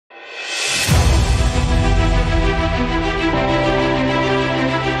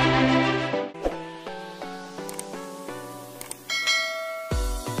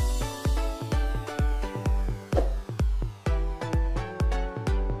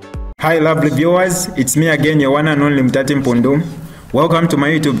Hi lovely viewers, it's me again, your one and only Mpundu. Welcome to my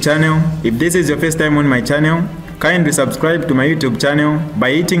YouTube channel. If this is your first time on my channel, kindly subscribe to my YouTube channel by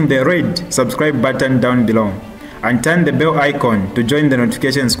hitting the red subscribe button down below and turn the bell icon to join the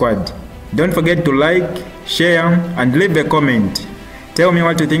notification squad. Don't forget to like, share and leave a comment. Tell me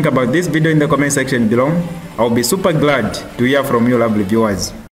what you think about this video in the comment section below. I'll be super glad to hear from you lovely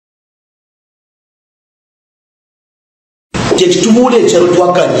viewers. Just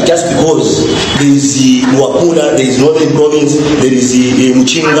because there is Wakuna, there is Northern Province, there is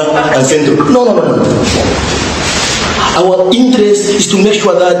Muchinga and Central. No. Our interest is to make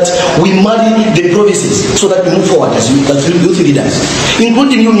sure that we marry the provinces so that we move forward as youth leaders,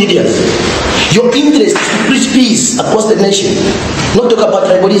 including you media. Your interest is to preach peace across the nation, not talk about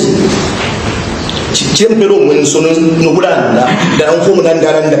tribalism. We are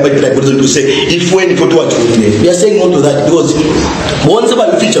saying no to that because once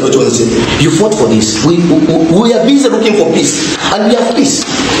you fought for this. We are busy looking for peace and we have peace.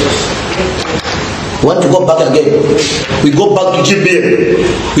 Want to go back again? We go back to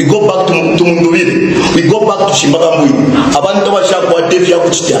GBM. We go back to Mpundu. We go back to Shimbagambui. Abantu bashakwa defi ya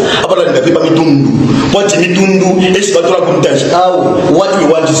kuchita. Abala ndapepa mitundu. What mitundu? Esipatola kuntaji. What we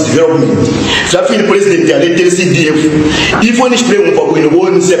want is development. Traffic president ya let CDF. If one is playing for we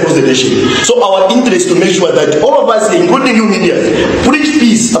won't across the nation. So our interest to make sure that all of us, including you media, preach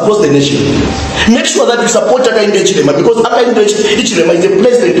peace across the nation. Make sure that we support Hakainde Hichilema because Hakainde Hichilema is the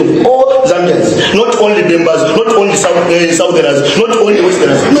president of all Zambians. Not only members, not only Southerners, not only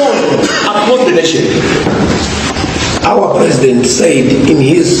Westerners, no, across the nation. Our president said in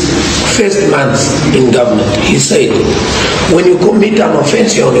his first months in government, he said, when you commit an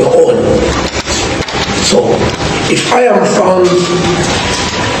offense on your own, so if I am found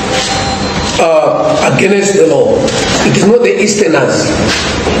against the law, it is not the Easterners,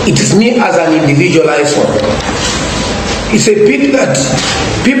 it is me as an individualized one. It's a pity that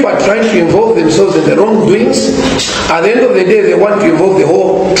people are trying to involve themselves in the wrongdoings. At the end of the day, they want to involve the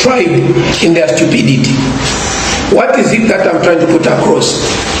whole tribe in their stupidity. What is it that I'm trying to put across?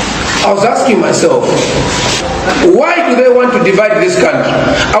 I was asking myself, why do they want to divide this country?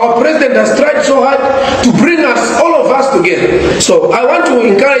 Our president has tried so hard to bring us, all of us together. So I want to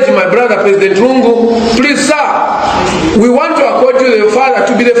encourage my brother, President Lungu, please sir, we want to accord to the father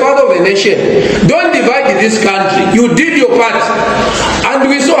to be the father of the nation. Don't divide this country. You did your part. And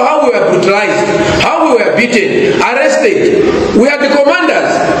we saw how we were brutalized, how we were beaten, arrested. We are the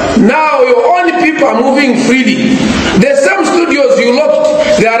commanders. Now your own people are moving freely. The same studios you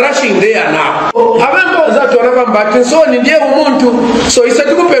locked, they are rushing there now. So he said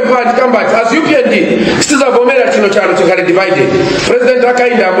to come back as UPND. Divided. President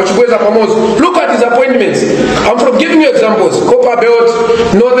Hakainde, look at his appointments. I'm from giving you examples. Copper Belt,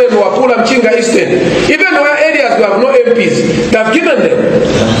 Northern, Wapula, Mchinga, Eastern. Even where areas we have no MPs, they have given them.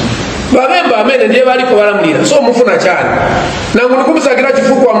 So mufuna chani na ngunukumusakira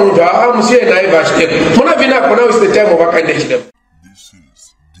chifuku wa muntu amusiye naye bashiteko muna vinako now is the time of Hakainde Hichilema. This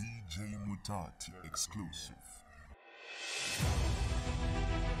is DJ Mutati exclusive.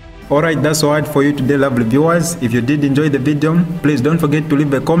 Alright, that's all for you today lovely viewers. If you did enjoy the video, please don't forget to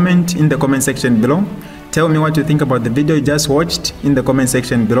leave a comment in the comment section below. Tell me what you think about the video you just watched in the comment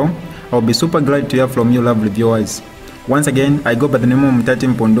section below. I'll be super glad to hear from you lovely viewers. Once again, I go by the name of Mutati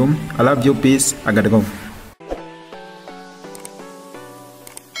Mpundu. I love you, peace, I gotta go.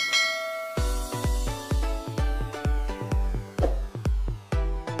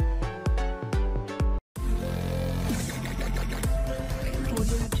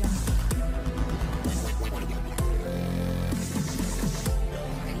 Audio